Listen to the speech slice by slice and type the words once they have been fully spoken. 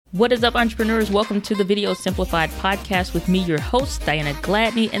What is up, entrepreneurs? Welcome to the Video Simplified podcast with me, your host, Diana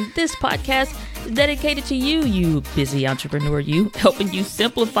Gladney. And this podcast is dedicated to you, you busy entrepreneur, you, helping you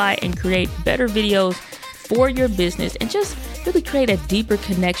simplify and create better videos for your business and just really create a deeper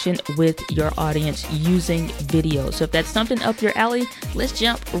connection with your audience using video. So if that's something up your alley, let's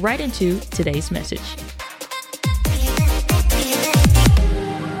jump right into today's message.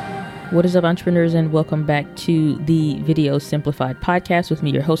 What is up, entrepreneurs, and welcome back to the Video Simplified podcast with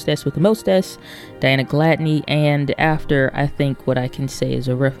me, your hostess with the mostess, Diana Gladney. And after I think what I can say is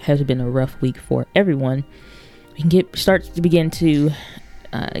has been a rough week for everyone, we can begin to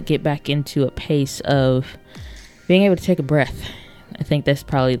get back into a pace of being able to take a breath. I think that's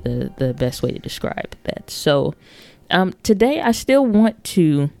probably the best way to describe that. So today I still want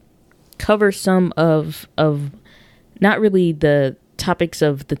to cover some of not really the topics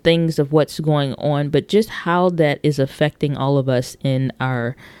of the things of what's going on, but just how that is affecting all of us in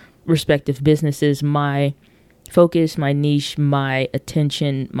our respective businesses. My focus, my niche, my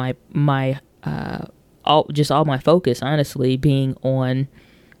attention, all my focus, honestly, being on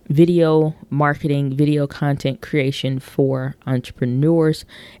video marketing, video content creation for entrepreneurs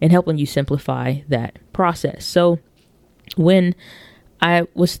and helping you simplify that process. So when I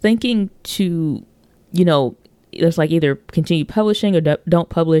was thinking to, it's like either continue publishing or don't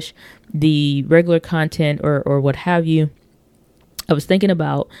publish the regular content or what have you, I was thinking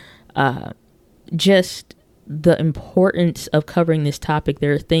about just the importance of covering this topic.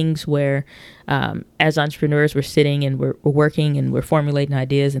 There are things where as entrepreneurs, we're sitting and we're working and we're formulating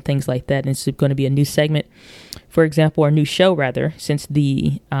ideas and things like that. And it's going to be a new segment, for example, or new show rather, since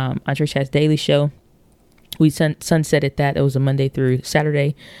the EntreChats Daily show, we sunsetted that. It was a Monday through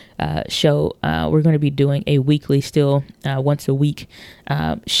Saturday show. We're going to be doing a weekly, still once a week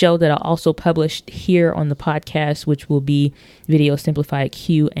show that I'll also publish here on the podcast, which will be Video Simplified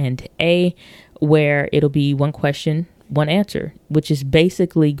Q&A, where it'll be one question, one answer, which is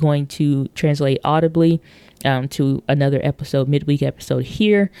basically going to translate audibly to another episode, midweek episode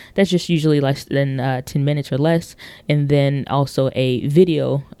here. That's just usually less than 10 minutes or less. And then also a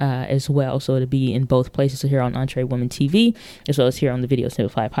video as well. So it'll be in both places, so here on Entre Women TV, as well as here on the Video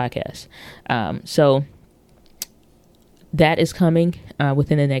Simplified podcast. So that is coming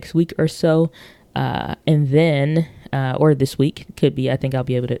within the next week or so. And then, or this week, could be, I think I'll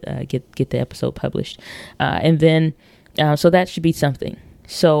be able to get the episode published. And then, so that should be something.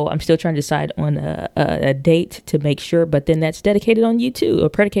 So I'm still trying to decide on a date to make sure, but then that's dedicated on you too, or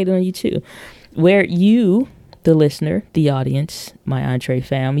predicated on you too, where you, the listener, the audience, my Entre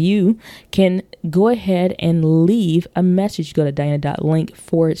fam, you can go ahead and leave a message. Go to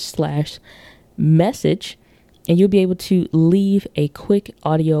diana.link/message. And you'll be able to leave a quick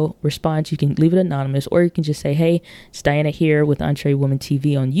audio response. You can leave it anonymous, or you can just say, hey, it's Diana here with Entre Women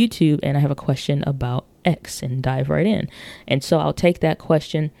TV on YouTube, and I have a question about X, and dive right in. And so I'll take that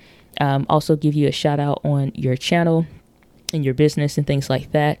question, also give you a shout out on your channel and your business and things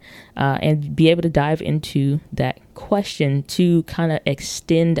like that, and be able to dive into that question to kind of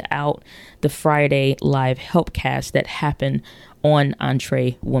extend out the Friday live helpcast that happened on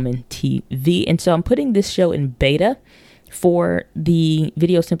Entre Woman TV. And so I'm putting this show in beta for the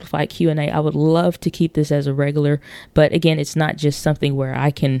Video Simplified Q&A. I would love to keep this as a regular, but again, it's not just something where I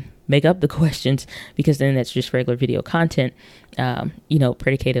can make up the questions, because then that's just regular video content,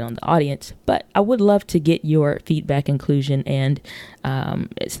 predicated on the audience. But I would love to get your feedback, inclusion, and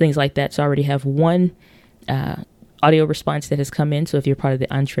it's things like that. So I already have one audio response that has come in. So if you're part of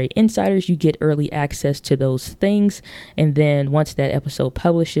the Entre Insiders, you get early access to those things. And then once that episode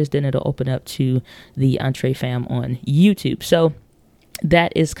publishes, then it'll open up to the Entre fam on YouTube. So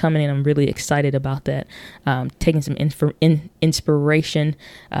that is coming, and I'm really excited about that. Taking some inspiration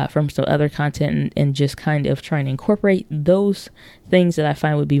from some other content and just kind of trying to incorporate those things that I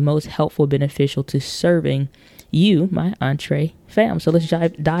find would be most helpful, beneficial to serving you, my Entre fam. So let's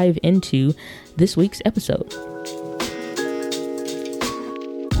dive into this week's episode.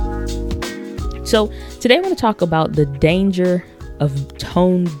 So today I want to talk about the danger of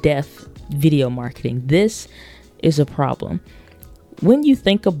tone-deaf video marketing. This is a problem. When you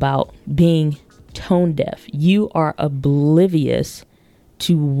think about being tone-deaf, you are oblivious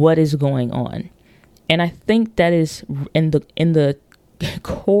to what is going on. And I think that is in the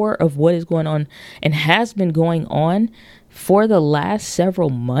core of what is going on and has been going on for the last several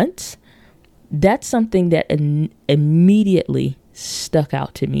months. That's something that immediately stuck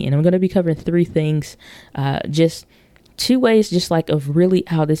out to me. And I'm going to be covering three things, just two ways, just like of really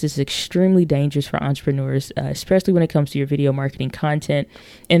how this is extremely dangerous for entrepreneurs, especially when it comes to your video marketing content.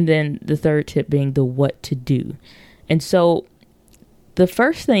 And then the third tip being the what to do. And so the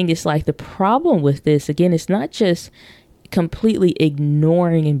first thing is like the problem with this, again, it's not just completely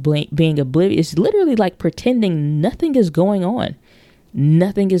ignoring and being oblivious. It's literally like pretending nothing is going on.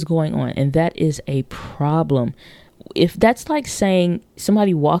 Nothing is going on. And that is a problem. If that's like saying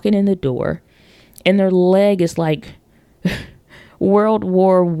somebody walking in the door and their leg is like World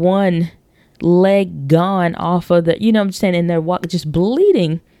War I leg gone off of the, you know what I'm saying? And they're just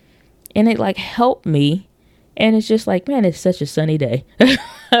bleeding, and it like, help me. And it's just like, man, it's such a sunny day.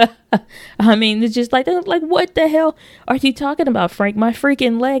 I mean, it's just like, what the hell are you talking about, Frank? My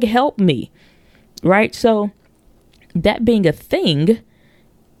freaking leg, help me. Right? So that being a thing,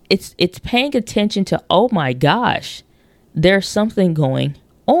 it's paying attention to, oh my gosh, there's something going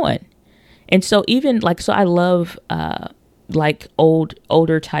on. And so even like, so I love, like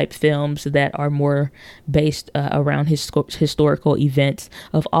older type films that are more based around historical events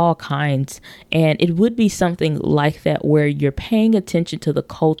of all kinds. And it would be something like that, where you're paying attention to the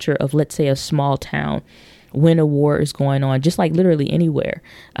culture of, let's say, a small town when a war is going on, just like literally anywhere.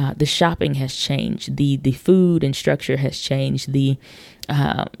 The shopping has changed. The food and structure has changed. The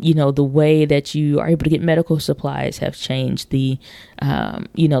the way that you are able to get medical supplies have changed. The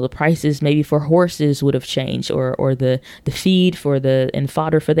prices maybe for horses would have changed, or the feed and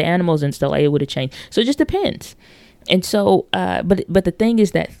fodder for the animals and stuff like it would have changed. So it just depends. And so, but the thing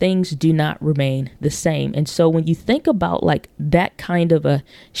is that things do not remain the same. And so when you think about like that kind of a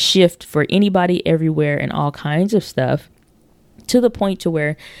shift for anybody, everywhere, and all kinds of stuff, to the point to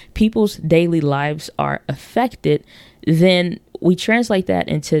where people's daily lives are affected, then we translate that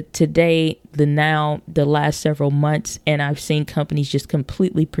into today, the last several months, and I've seen companies just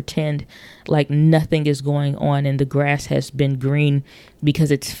completely pretend like nothing is going on and the grass has been green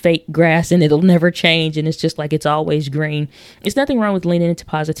because it's fake grass and it'll never change, and it's just like it's always green. There's nothing wrong with leaning into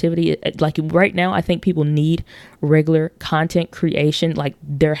positivity. Like right now, I think people need regular content creation. Like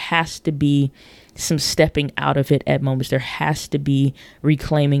there has to be some stepping out of it at moments. There has to be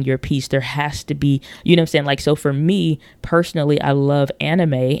reclaiming your peace. There has to be, you know what I'm saying? Like, so for me personally, I love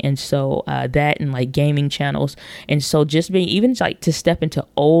anime. And so that and like gaming channels. And so just being even like to step into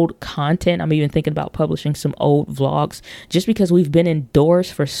old content. I'm even thinking about publishing some old vlogs just because we've been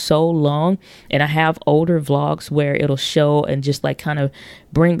indoors for so long. And I have older vlogs where it'll show and just like kind of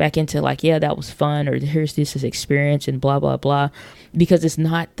bring back into like, yeah, that was fun, or here's this experience and blah, blah, blah, because it's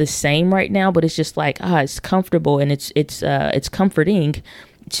not the same right now, but it's just like, it's comfortable and it's comforting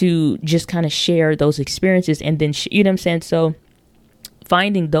to just kind of share those experiences. And then, you know what I'm saying? So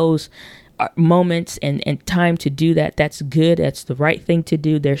finding those moments and time to do that, that's good. That's the right thing to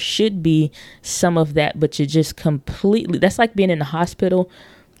do. There should be some of that, but you just completely, that's like being in the hospital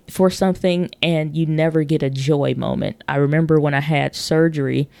for something and you never get a joy moment. I remember when I had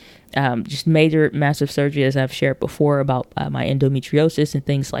surgery, just major, massive surgery, as I've shared before about my endometriosis and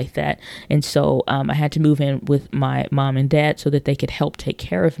things like that. And so I had to move in with my mom and dad so that they could help take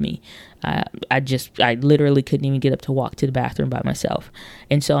care of me. I literally couldn't even get up to walk to the bathroom by myself.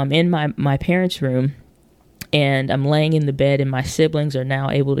 And so I'm in my parents' room, and I'm laying in the bed, and my siblings are now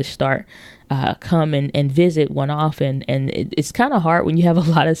able to start come and visit one off. And it's kind of hard when you have a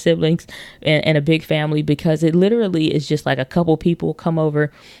lot of siblings and a big family, because it literally is just like a couple people come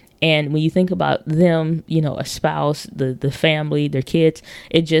over. And when you think about them, a spouse, the family, their kids,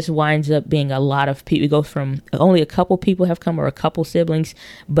 it just winds up being a lot of people. It goes from only a couple people have come, or a couple siblings,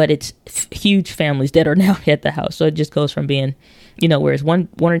 but it's huge families that are now at the house. So it just goes from being, whereas one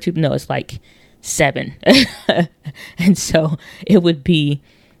or two, no, it's like 7. And so it would be,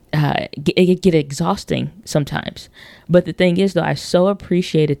 it get exhausting sometimes. But the thing is, though, I so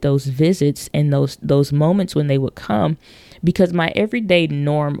appreciated those visits and those moments when they would come, because my everyday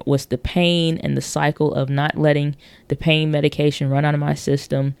norm was the pain and the cycle of not letting the pain medication run out of my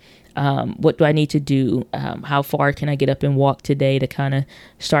system. What do I need to do? How far can I get up and walk today to kind of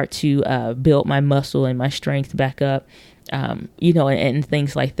start to build my muscle and my strength back up? And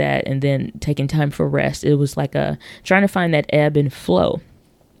things like that. And then taking time for rest. It was like trying to find that ebb and flow.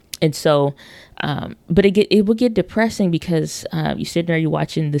 And so, but it will get depressing because you're sitting there, you're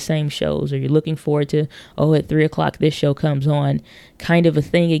watching the same shows, or you're looking forward to, at 3:00 this show comes on, kind of a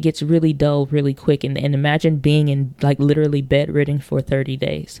thing. It gets really dull really quick. And imagine being in like literally bedridden for 30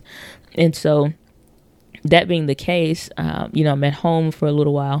 days. And so that being the case, I'm at home for a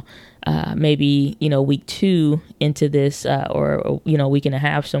little while, maybe, week 2 into this, or week and a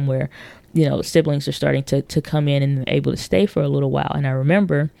half somewhere. Siblings are starting to come in and able to stay for a little while. And I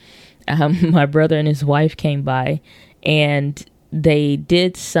remember my brother and his wife came by, and they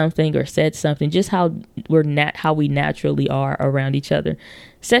did something or said something, just how we naturally are around each other,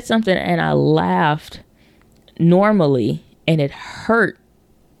 said something, and I laughed normally. and it hurt.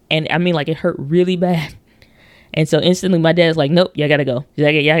 And I mean, like, it hurt really bad. And so instantly my dad's like, nope, y'all gotta go.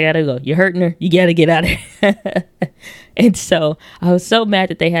 Y'all gotta go. You're hurting her. You gotta get out of here. And so I was so mad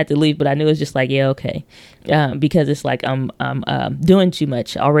that they had to leave, but I knew it was just like, yeah, okay. Because it's like, I'm doing too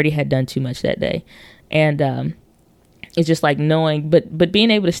much. I already had done too much that day. And it's just like knowing, but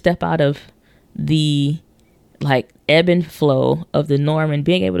being able to step out of the like ebb and flow of the norm and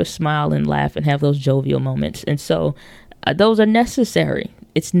being able to smile and laugh and have those jovial moments. And so those are necessary.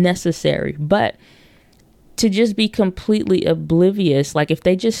 It's necessary. But to just be completely oblivious, like if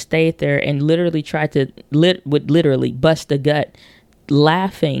they just stayed there and literally tried to would literally bust a gut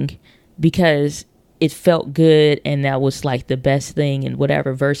laughing because it felt good and that was like the best thing and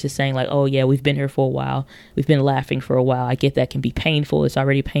whatever, versus saying like, oh yeah, we've been here for a while, we've been laughing for a while, I get that can be painful, it's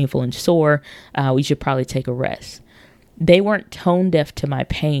already painful and sore, we should probably take a rest. They weren't tone deaf to my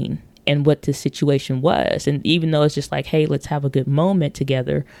pain and what the situation was. And even though it's just like, hey, let's have a good moment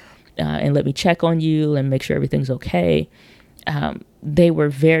together, and let me check on you and make sure everything's okay. They were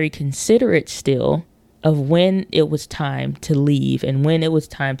very considerate still of when it was time to leave and when it was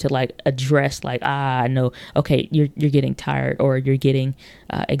time to like address like, I know, okay, you're getting tired or you're getting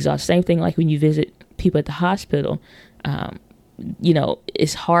exhausted. Same thing like when you visit people at the hospital.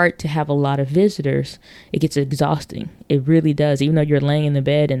 It's hard to have a lot of visitors. It gets exhausting. It really does. Even though you're laying in the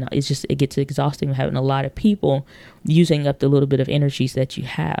bed and it gets exhausting having a lot of people using up the little bit of energies that you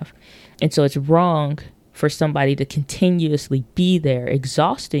have. And so it's wrong for somebody to continuously be there,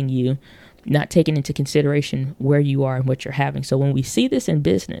 exhausting you, not taking into consideration where you are and what you're having. So when we see this in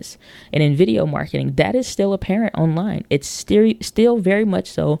business and in video marketing, that is still apparent online. It's still very much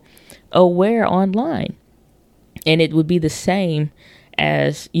so aware online. And it would be the same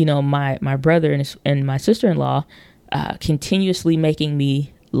as, my brother and my sister-in-law continuously making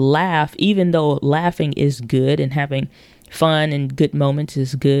me laugh, even though laughing is good and having fun and good moments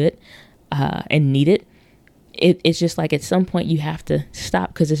is good and needed. It's just like at some point you have to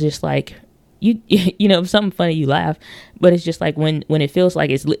stop, because it's just like, if something funny, you laugh, but it's just like when it feels like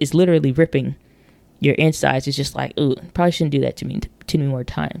it's literally ripping your insides, it's just like, ooh, probably shouldn't do that to me too many more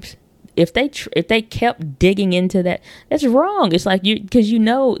times. If they kept digging into that, that's wrong. It's like because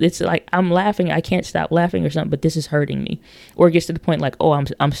it's like I'm laughing, I can't stop laughing or something, but this is hurting me. Or it gets to the point like, oh,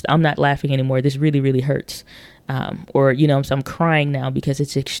 I'm not laughing anymore. This really, really hurts. So I'm crying now because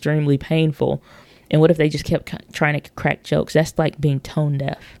it's extremely painful. And what if they just kept trying to crack jokes? That's like being tone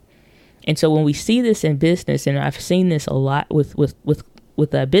deaf. And so when we see this in business, and I've seen this a lot with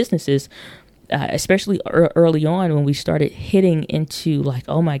businesses. Especially early on when we started hitting into like,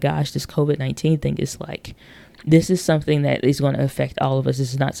 oh my gosh, this COVID-19 thing is like, this is something that is going to affect all of us.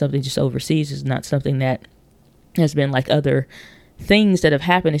 This is not something just overseas. It's not something that has been like other things that have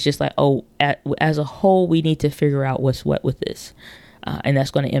happened. It's just like, as a whole, we need to figure out what's what with this. And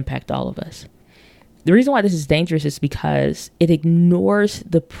that's going to impact all of us. The reason why this is dangerous is because it ignores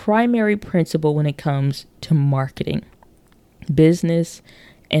the primary principle when it comes to marketing, business,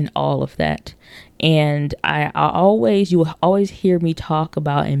 and all of that. And you will always hear me talk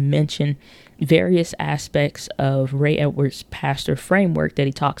about and mention various aspects of Ray Edwards' pastor framework that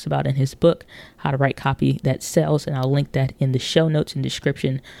he talks about in his book, How to Write Copy That Sells. And I'll link that in the show notes and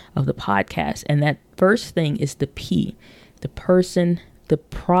description of the podcast. And that first thing is the P, the person, the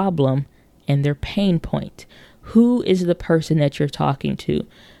problem, and their pain point. Who is the person that you're talking to?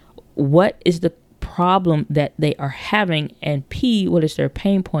 What is the problem that they are having? And P, what is their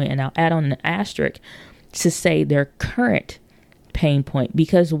pain point? And I'll add on an asterisk to say their current pain point.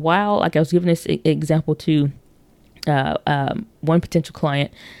 Because while, like I was giving this example to one potential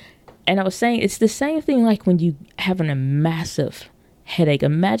client, and I was saying it's the same thing like when you having a massive headache.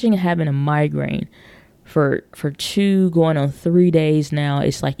 Imagine having a migraine for 2 going on 3 days now.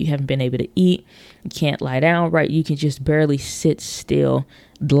 It's like you haven't been able to eat, you can't lie down right, you can just barely sit still.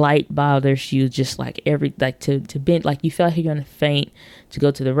 Light bothers you, just like to bend, like you feel like you're gonna faint, to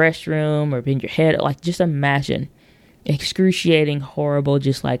go to the restroom or bend your head, like just imagine excruciating, horrible,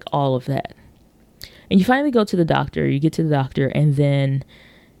 just like all of that. And you finally go to the doctor, you get to the doctor, and then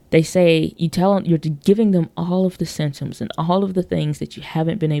they say, you tell them, you're giving them all of the symptoms and all of the things that you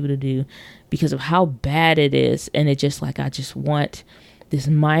haven't been able to do because of how bad it is. And it's just like, I just want this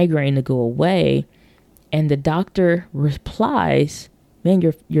migraine to go away. And the doctor replies, man,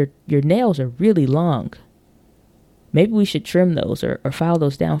 your nails are really long. Maybe we should trim those or file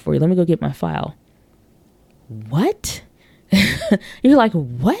those down for you. Let me go get my file. What? You're like,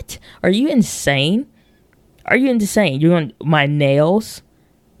 what? Are you insane? Are you insane? You're on my nails?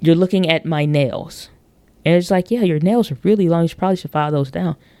 You're looking at my nails. And it's like, yeah, your nails are really long. You probably should file those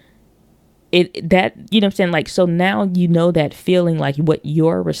down. that, you know what I'm saying? Like, so now you know that feeling, like what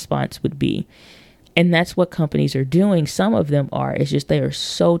your response would be. And that's what companies are doing. Some of them are. It's just they are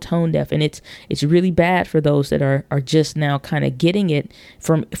so tone deaf, and it's really bad for those that are just now kind of getting it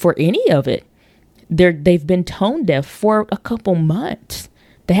for any of it. They've been tone deaf for a couple months.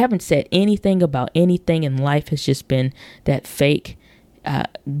 They haven't said anything about anything, and life has just been that fake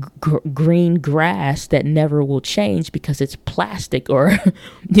green grass that never will change because it's plastic or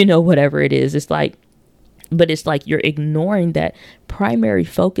whatever it is. But it's like you're ignoring that primary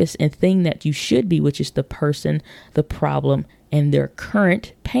focus and thing that you should be, which is the person, the problem, and their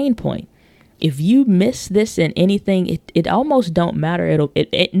current pain point. If you miss this in anything, it almost don't matter.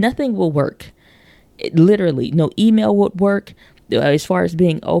 Nothing will work. Literally, no email would work as far as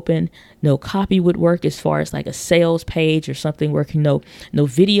being open. No copy would work as far as like a sales page or something working. No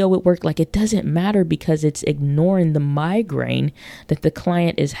video would work. Like, it doesn't matter because it's ignoring the migraine that the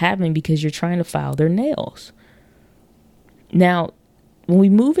client is having because you're trying to file their nails. Now, when we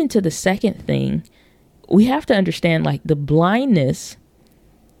move into the second thing, we have to understand, like, the blindness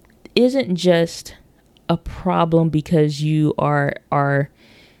isn't just a problem because you are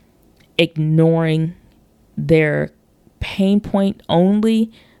ignoring their pain point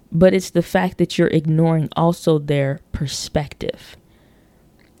only, but it's the fact that you're ignoring also their perspective.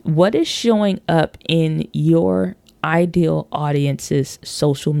 What is showing up in your ideal audience's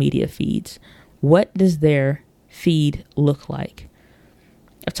social media feeds? What does their feed look like?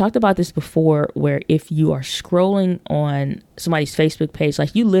 I've talked about this before, where if you are scrolling on somebody's Facebook page,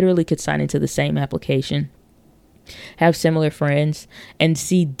 like, you literally could sign into the same application, have similar friends, and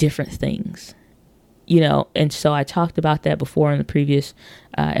see different things. And so I talked about that before in the previous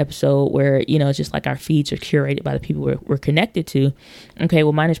episode, where, it's just like our feeds are curated by the people we're connected to. Okay,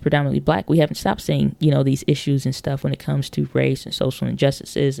 well, mine is predominantly Black. We haven't stopped seeing, these issues and stuff when it comes to race and social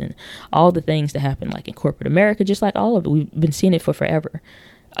injustices and all the things that happen, like in corporate America, just like all of it. We've been seeing it for forever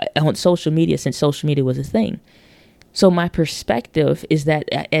on social media, since social media was a thing. So my perspective is that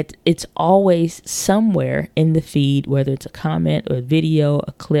it's always somewhere in the feed, whether it's a comment or a video,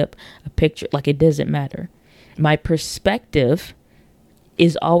 a clip, a picture, like, it doesn't matter. My perspective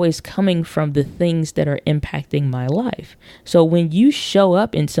is always coming from the things that are impacting my life. So when you show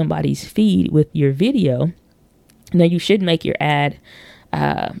up in somebody's feed with your video, now you should make your ad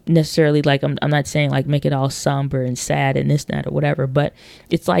necessarily, like, I'm not saying like make it all somber and sad and this, that, or whatever, but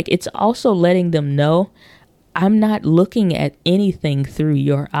it's like, it's also letting them know, I'm not looking at anything through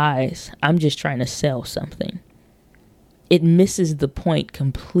your eyes. I'm just trying to sell something. It misses the point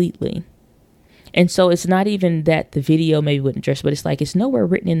completely. And so it's not even that the video maybe wouldn't address, but it's like, it's nowhere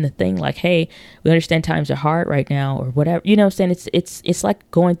written in the thing like, hey, we understand times are hard right now, or whatever. You know what I'm saying? It's like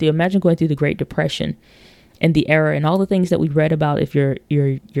imagine going through the Great Depression and the era and all the things that we read about. If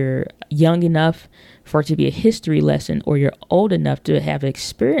you're young enough for it to be a history lesson, or you're old enough to have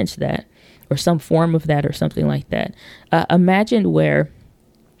experienced that, or some form of that, or something like that. Imagine where,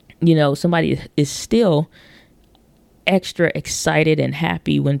 somebody is still extra excited and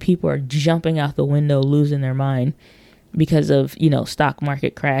happy when people are jumping out the window, losing their mind because of, stock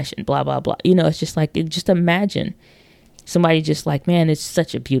market crash and blah, blah, blah. It's just like, just imagine somebody just like, man, it's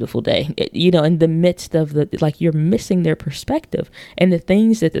such a beautiful day, in the midst of you're missing their perspective and the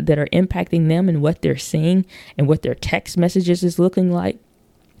things that are impacting them and what they're seeing and what their text messages is looking like,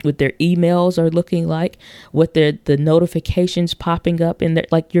 what their emails are looking like, what the notifications popping up in there.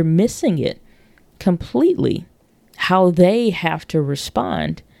 Like, you're missing it completely, how they have to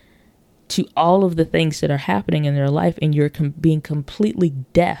respond to all of the things that are happening in their life. And you're being completely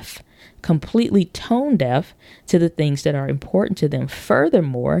deaf, completely tone deaf to the things that are important to them.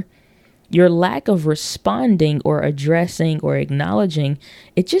 Furthermore, your lack of responding or addressing or acknowledging,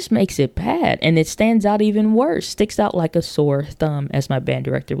 it just makes it bad. And it stands out even worse, sticks out like a sore thumb, as my band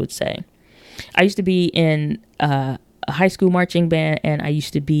director would say. I used to be in a high school marching band, and I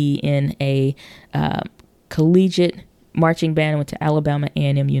used to be in a collegiate marching band. I went to Alabama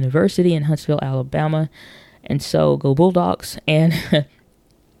A&M University in Huntsville, Alabama. And so go Bulldogs. And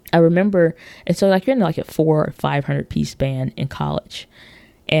I remember, and so like you're in like a 400 or 500 piece band in college.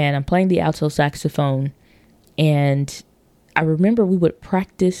 And I'm playing the alto saxophone, and I remember we would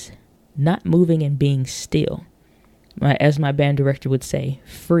practice not moving and being still. As my band director would say,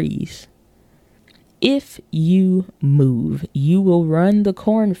 freeze. If you move, you will run the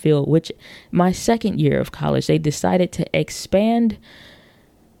cornfield, which my second year of college, they decided to expand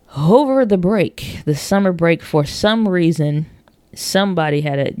over the summer break. For some reason, somebody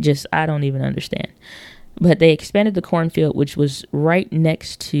had I don't even understand. But they expanded the cornfield, which was right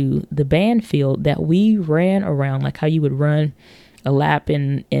next to the band field that we ran around, like how you would run a lap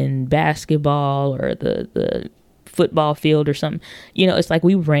in basketball or the football field or something. It's like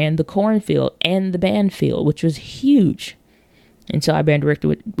we ran the cornfield and the band field, which was huge. And so our band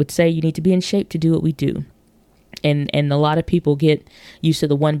director would say, you need to be in shape to do what we do. And a lot of people get used to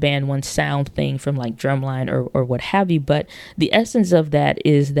the one band, one sound thing from like drumline or what have you. But the essence of that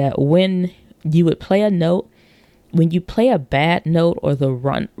is that when you would play a note, when you play a bad note or the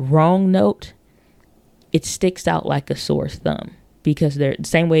wrong note, it sticks out like a sore thumb, because they're the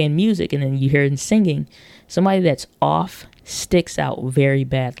same way in music. And then you hear it in singing, somebody that's off sticks out very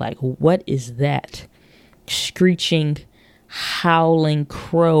bad. Like, what is that? Screeching, howling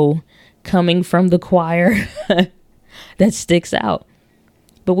crow coming from the choir that sticks out.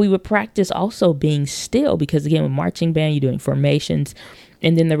 But we would practice also being still, because again, with marching band, you're doing formations,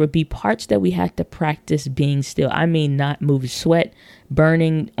 and then there would be parts that we had to practice being still. I mean, not move, sweat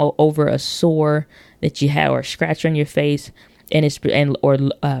burning over a sore that you had, or a scratch on your face, or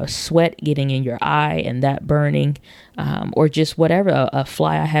sweat getting in your eye and that burning, or just whatever. A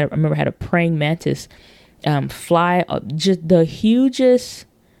fly I remember had a praying mantis fly, just the hugest,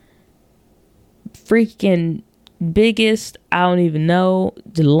 freaking biggest, I don't even know,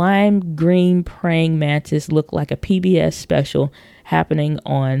 the lime green praying mantis looked like a PBS special happening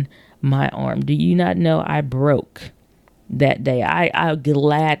on my arm. Do you not know I broke that day? I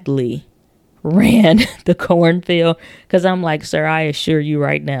gladly ran the cornfield, because I'm like, sir, I assure you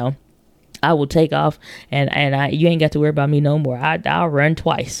right now, I will take off and you ain't got to worry about me no more. I'll run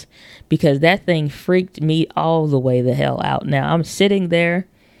twice, because that thing freaked me all the way the hell out. Now I'm sitting there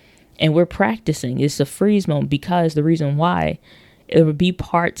and we're practicing. It's a freeze moment, because the reason why, it would be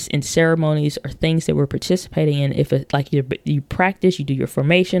parts in ceremonies or things that we're participating in. If it, like you practice, you do your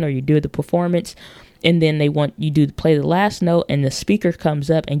formation or you do the performance, and then they want you to play the last note and the speaker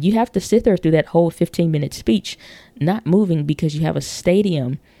comes up, and you have to sit there through that whole 15-minute speech, not moving, because you have a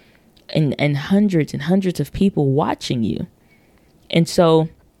stadium and hundreds and hundreds of people watching you. And so,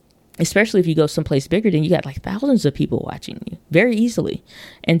 especially if you go someplace bigger, then you got like thousands of people watching you very easily.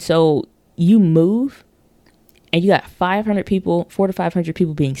 And so you move, and you got 400 to 500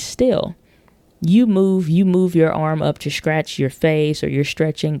 people being still. You move your arm up to scratch your face, or you're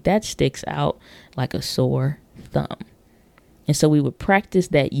stretching, that sticks out like a sore thumb. And so we would practice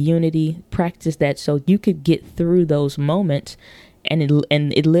that unity, practice that so you could get through those moments and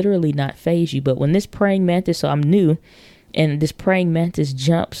it literally not phase you. But when this praying mantis, so I'm new, and this praying mantis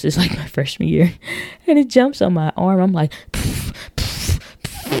jumps, it's like my freshman year, and it jumps on my arm, I'm like,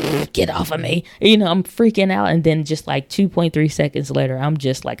 get off of me. I'm freaking out. And then just like 2.3 seconds later, I'm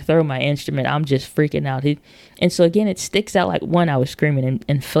just like, throw my instrument. I'm just freaking out. And so again, it sticks out like, one, I was screaming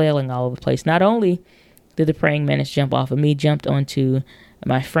and flailing all over the place. Not only did the praying mantis jump off of me, jumped onto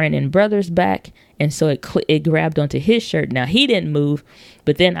my friend and brother's back, and so it grabbed onto his shirt. Now he didn't move,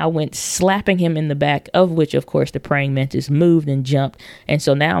 but then I went slapping him in the back, of which of course the praying mantis moved and jumped, and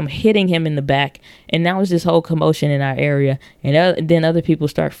so now I'm hitting him in the back, and now it's this whole commotion in our area, and then other people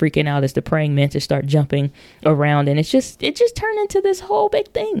start freaking out as the praying mantis start jumping around, and it just turned into this whole big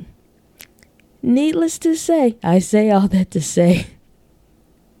thing. Needless to say, I say all that to say,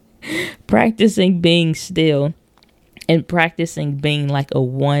 practicing being still and practicing being like a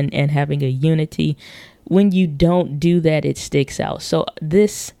one and having a unity, when you don't do that, it sticks out. So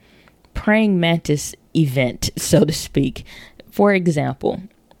this praying mantis event, so to speak, for example,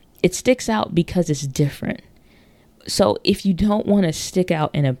 it sticks out because it's different. So if you don't want to stick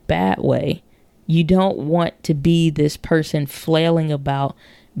out in a bad way, you don't want to be this person flailing about,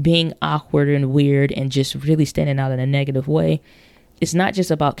 being awkward and weird and just really standing out in a negative way. It's not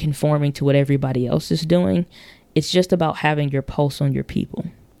just about conforming to what everybody else is doing. It's just about having your pulse on your people.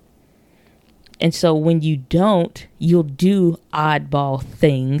 And so when you don't, you'll do oddball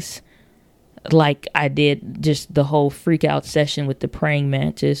things, like I did just the whole freak out session with the praying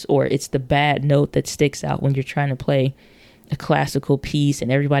mantis, or it's the bad note that sticks out when you're trying to play a classical piece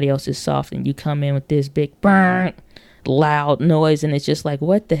and everybody else is soft, and you come in with this big burn, loud noise, and it's just like,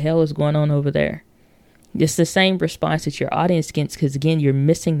 what the hell is going on over there? It's the same response that your audience gets, because again, you're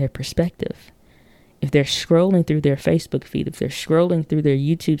missing their perspective. If they're scrolling through their Facebook feed, if they're scrolling through their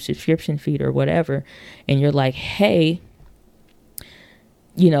YouTube subscription feed or whatever, and you're like, hey,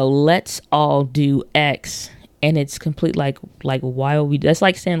 let's all do X, and it's complete like why are we, that's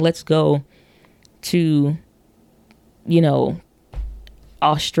like saying let's go to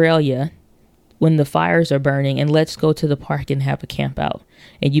Australia when the fires are burning, and let's go to the park and have a camp out,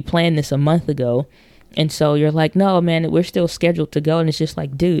 and you planned this a month ago. And so you're like, no, man, we're still scheduled to go. And it's just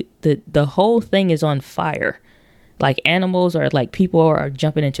like, dude, the whole thing is on fire. like animals, or like people are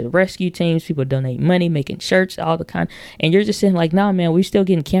jumping into the rescue teams, people donate money, making shirts, all the kind. And you're just saying like, nah, man, we're still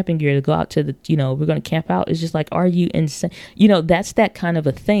getting camping gear to go out to the, we're going to camp out. It's just like, are you insane? That's that kind of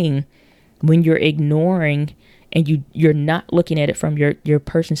a thing when you're ignoring and you're not looking at it from your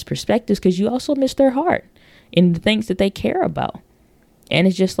person's perspectives, because you also miss their heart and the things that they care about. And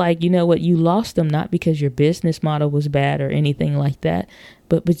it's just like, you lost them, not because your business model was bad or anything like that,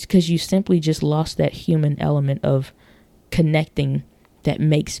 but because you simply just lost that human element of connecting that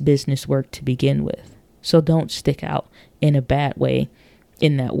makes business work to begin with. So don't stick out in a bad way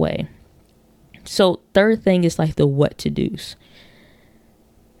in that way. So third thing is like the what to do's.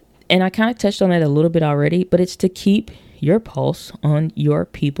 And I kind of touched on that a little bit already, but it's to keep your pulse on your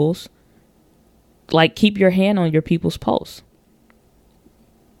people's, like keep your hand on your people's pulse.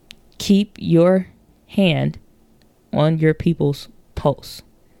 Keep your hand on your people's pulse.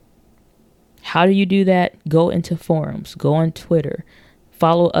 How do you do that? Go into forums, go on Twitter,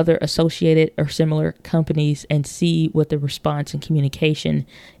 follow other associated or similar companies and see what the response and communication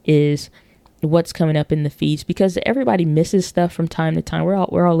is, what's coming up in the feeds, because everybody misses stuff from time to time. We're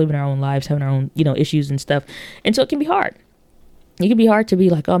all living our own lives, having our own, issues and stuff. And so it can be hard. It can be hard to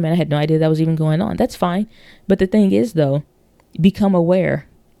be like, oh man, I had no idea that was even going on. That's fine. But the thing is though, become aware.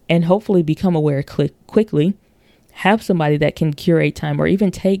 And hopefully become aware quickly. Have somebody that can curate time or even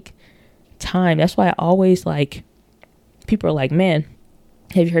take time. That's why I always like, people are like, man,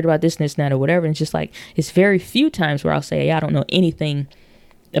 have you heard about this and this and that or whatever? And it's just like, it's very few times where I'll say, hey, I don't know anything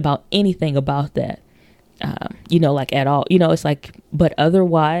about that, like at all. It's like, but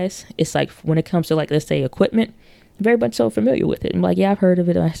otherwise, it's like when it comes to like, let's say equipment, I'm very much so familiar with it. I'm like, yeah, I've heard of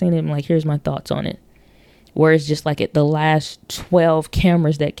it. I've seen it. I'm like, here's my thoughts on it. Whereas just like at the last 12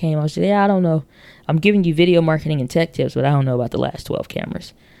 cameras that came, I was just, I don't know. I'm giving you video marketing and tech tips, but I don't know about the last 12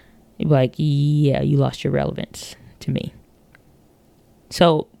 cameras. You'd be like, yeah, you lost your relevance to me.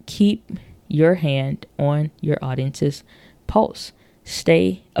 So keep your hand on your audience's pulse.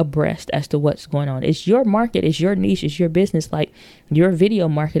 Stay abreast as to what's going on. It's your market, it's your niche, it's your business. Like your video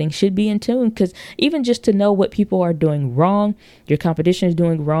marketing should be in tune, because even just to know what people are doing wrong, your competition is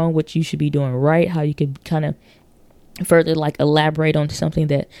doing wrong, what you should be doing right, how you could kind of further like elaborate on something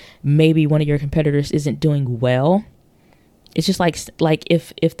that maybe one of your competitors isn't doing well. It's just like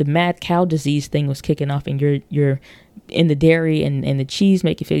if the mad cow disease thing was kicking off and you're in the dairy and the cheese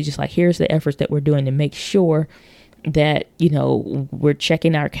making field, just like, here's the efforts that we're doing to make sure that, we're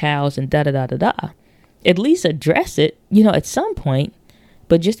checking our cows and da-da-da-da-da. At least address it, at some point.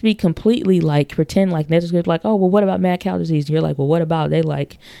 But just to be completely like, pretend like that's good, like, oh, well, what about mad cow disease? And you're like, well, what about? They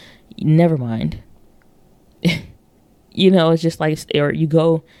like, never mind. It's just like, or you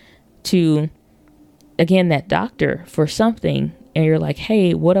go to, again, that doctor for something and you're like,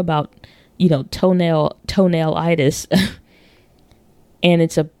 hey, what about, toenail-itis? And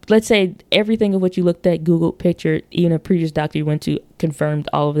it's let's say everything of what you looked at, Google picture, even a previous doctor you went to confirmed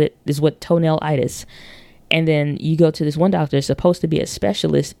all of it is what toenail-itis. And then you go to this one doctor that's supposed to be a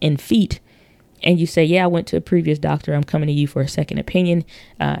specialist in feet. And you say, yeah, I went to a previous doctor. I'm coming to you for a second opinion.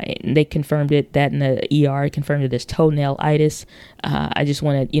 And they confirmed it, that in the ER, confirmed it as toenail-itis. I just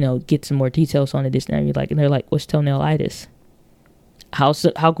want to, get some more details on it. This and that. And they're like, what's toenail-itis?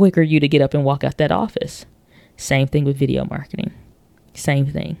 How quick are you to get up and walk out that office? Same thing with video marketing. Same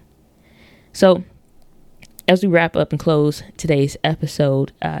thing. So as we wrap up and close today's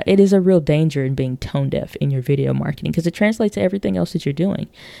episode, it is a real danger in being tone deaf in your video marketing, because it translates to everything else that you're doing.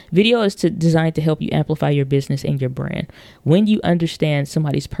 Video is designed to help you amplify your business and your brand. When you understand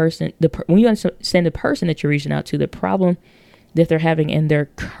when you understand the person that you're reaching out to, the problem that they're having and their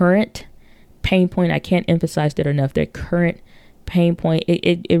current pain point, I can't emphasize that enough, their current pain point,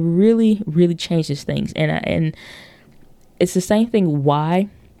 it really, really changes things. And it's the same thing why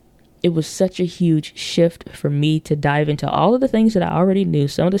it was such a huge shift for me to dive into all of the things that I already knew,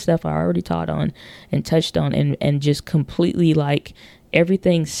 some of the stuff I already taught on and touched on, and just completely like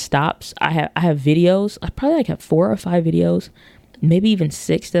everything stops. I have videos. I probably have 4 or 5 videos, maybe even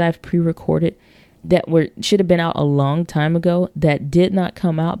 6 that I've pre-recorded that should have been out a long time ago that did not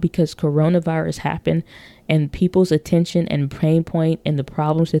come out because coronavirus happened and people's attention and pain point and the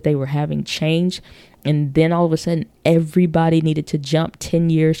problems that they were having changed. And then all of a sudden, everybody needed to jump 10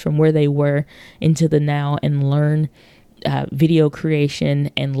 years from where they were into the now and learn video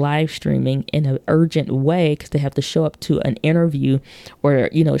creation and live streaming in an urgent way, because they have to show up to an interview or,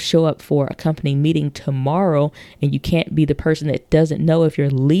 show up for a company meeting tomorrow. And you can't be the person that doesn't know if you're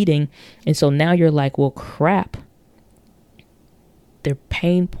leading. And so now you're like, well, crap. Their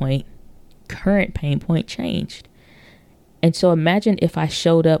current pain point changed. And so imagine if I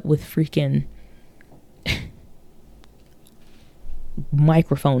showed up with freaking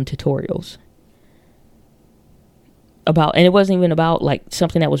microphone tutorials about, and it wasn't even about like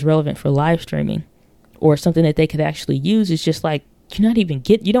something that was relevant for live streaming or something that they could actually use. It's just like, you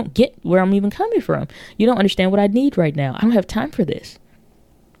don't get where I'm even coming from. You don't understand what I need right now. I don't have time for this.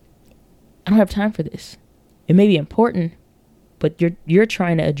 It may be important, but you're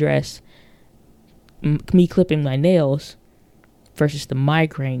trying to address me clipping my nails versus the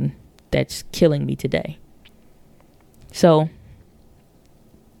migraine that's killing me today. So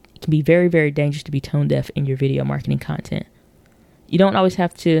it can be very, very dangerous to be tone deaf in your video marketing content. You don't always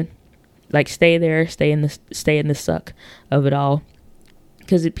have to like stay in the suck of it all,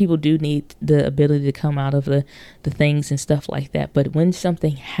 because people do need the ability to come out of the things and stuff like that. But when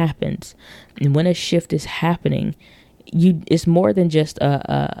something happens and when a shift is happening, it's more than just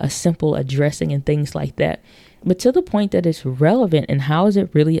a simple addressing and things like that, but to the point that it's relevant. And how is it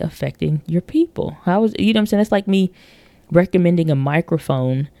really affecting your people? How is, you know what I'm saying? It's like me recommending a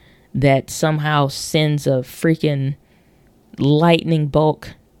microphone that somehow sends a freaking lightning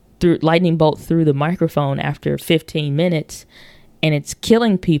bolt through the microphone after 15 minutes, and it's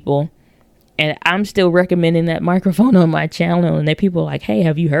killing people. And I'm still recommending that microphone on my channel, and that people are like, hey,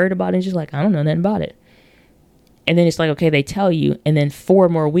 have you heard about it? And just like, I don't know nothing about it. And then it's like, okay, they tell you, and then 4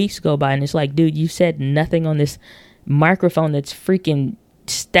 more weeks go by, and it's like, dude, you said nothing on this microphone that's freaking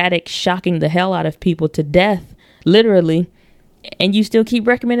static, shocking the hell out of people to death, literally, and you still keep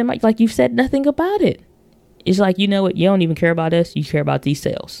recommending, like you've said nothing about it. It's like, you know what? You don't even care about us. You care about these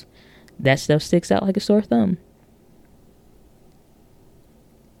sales. That stuff sticks out like a sore thumb.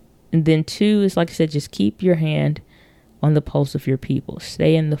 And then 2 is, like I said, just keep your hand on the pulse of your people.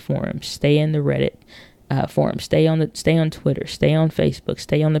 Stay in the forums. Stay in the Reddit forums. Stay on Twitter. Stay on Facebook.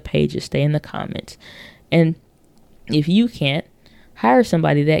 Stay on the pages. Stay in the comments. And if you can't, hire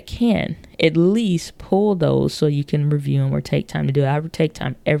somebody that can. At least pull those so you can review them or take time to do it. I take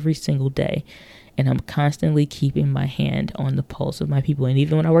time every single day, and I'm constantly keeping my hand on the pulse of my people. And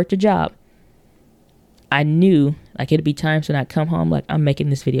even when I worked a job, I knew like it'd be times when I come home, like I'm making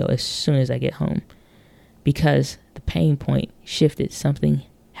this video as soon as I get home, because the pain point shifted. Something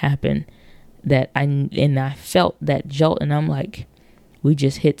happened and I felt that jolt, and I'm like, we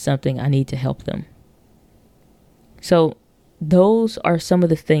just hit something. I need to help them. So those are some of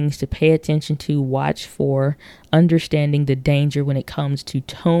the things to pay attention to, watch for, understanding the danger when it comes to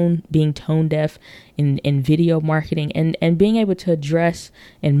being tone deaf in video marketing, and being able to address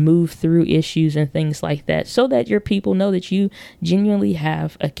and move through issues and things like that, so that your people know that you genuinely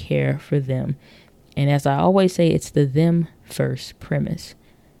have a care for them. And as I always say, it's the them first premise.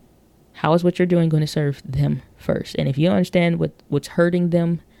 How is what you're doing going to serve them first? And if you don't understand what's hurting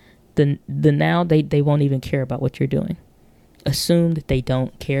them, then now they won't even care about what you're doing. Assume that they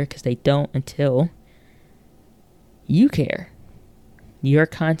don't care, because they don't until you care. Your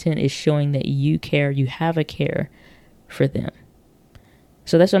content is showing that you care. You have a care for them.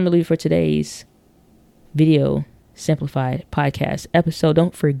 So that's what I'm going to leave for today's Video Simplified podcast episode.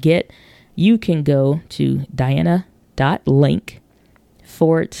 Don't forget, you can go to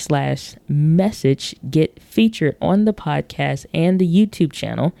diana.link/message, get featured on the podcast and the YouTube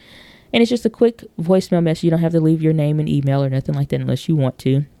channel. And it's just a quick voicemail message. You don't have to leave your name and email or nothing like that unless you want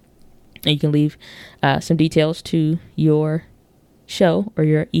to. And you can leave some details to your show or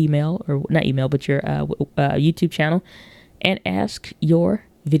your email, or not email, but your YouTube channel, and ask your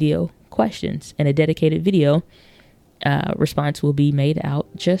video questions. And a dedicated video response will be made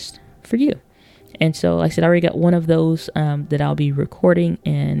out just for you. And so, like I said, I already got one of those that I'll be recording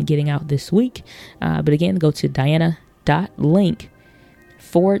and getting out this week. But again, go to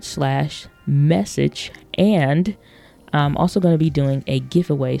diana.link/message, and I'm also going to be doing a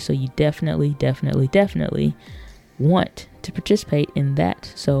giveaway, so you definitely want to participate in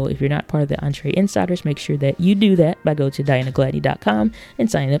that. So if you're not part of the Entre Insiders, make sure that you do that by go to dianagladney.com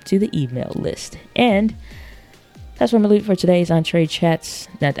and sign up to the email list. And that's what I'm going to leave for today's Entre Chats.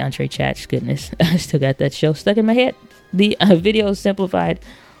 Not the Entre Chats, goodness. I still got that show stuck in my head. The Video Simplified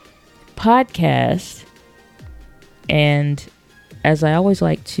podcast. And as I always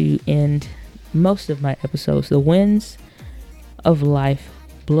like to end most of my episodes, the winds of life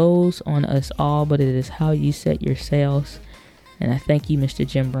blows on us all, but it is how you set your sails. And I thank you, Mr.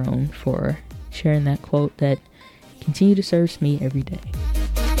 Jim Rohn, for sharing that quote that continue to serve me every day.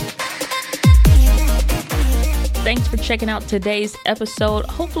 Thanks for checking out today's episode.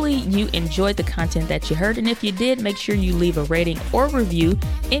 Hopefully you enjoyed the content that you heard. And if you did, make sure you leave a rating or review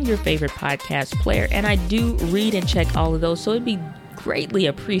in your favorite podcast player. And I do read and check all of those, so it'd be greatly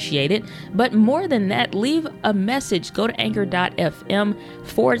appreciate it. But more than that, leave a message. Go to anchor.fm/Diana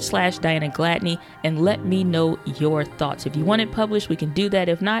Gladney and let me know your thoughts. If you want it published, we can do that.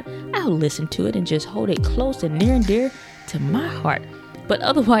 If not, I'll listen to it and just hold it close and near and dear to my heart. But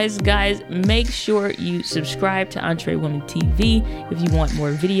otherwise, guys, make sure you subscribe to Entre Women TV if you want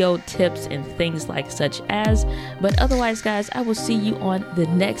more video tips and things like such as. But otherwise, guys, I will see you on the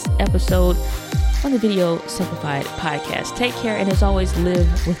next episode on the Video Simplified podcast. Take care, and as always,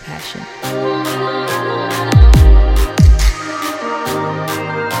 live with passion.